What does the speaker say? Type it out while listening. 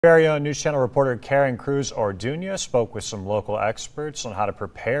Very own News Channel reporter Karen Cruz Orduña spoke with some local experts on how to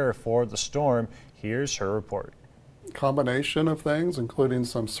prepare for the storm. Here's her report. Combination of things, including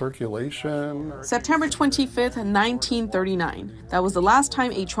some circulation. September 25th, 1939. That was the last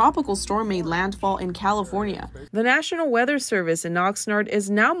time a tropical storm made landfall in California. The National Weather Service in Oxnard is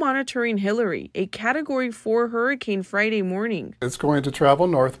now monitoring Hailry, a Category 4 hurricane, Friday morning. It's going to travel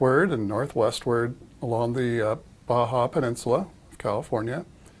northward and northwestward along the Baja Peninsula of California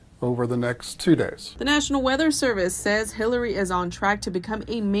over the next 2 days. The National Weather Service says Hailry is on track to become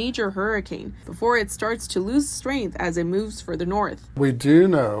a major hurricane before it starts to lose strength as it moves further north. We do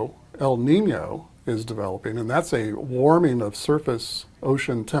know El Nino is developing, and that's a warming of surface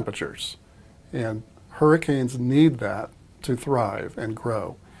ocean temperatures. And hurricanes need that to thrive and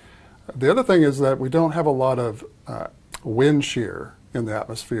grow. The other thing is that we don't have a lot of wind shear in the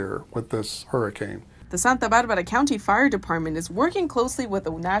atmosphere with this hurricane. The Santa Barbara County Fire Department is working closely with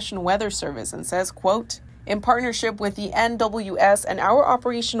the National Weather Service and says, quote, "In partnership with the NWS and our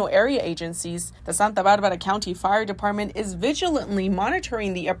operational area agencies, the Santa Barbara County Fire Department is vigilantly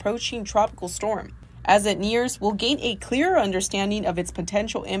monitoring the approaching tropical storm. As it nears, we'll gain a clearer understanding of its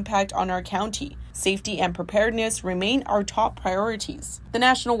potential impact on our county. Safety and preparedness remain our top priorities." The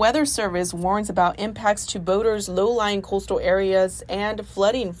National Weather Service warns about impacts to boaters, low-lying coastal areas, and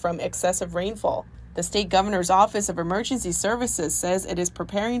flooding from excessive rainfall. The state governor's Office of Emergency Services says it is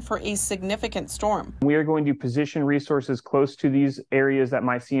preparing for a significant storm. We are going to position resources close to these areas that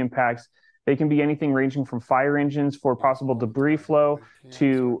might see impacts. They can be anything ranging from fire engines for possible debris flow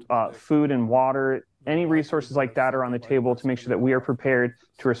to food and water. Any resources like that are on the table to make sure that we are prepared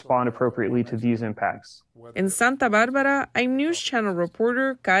to respond appropriately to these impacts. In Santa Barbara, I'm News Channel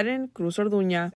reporter Karen Cruz Orduña.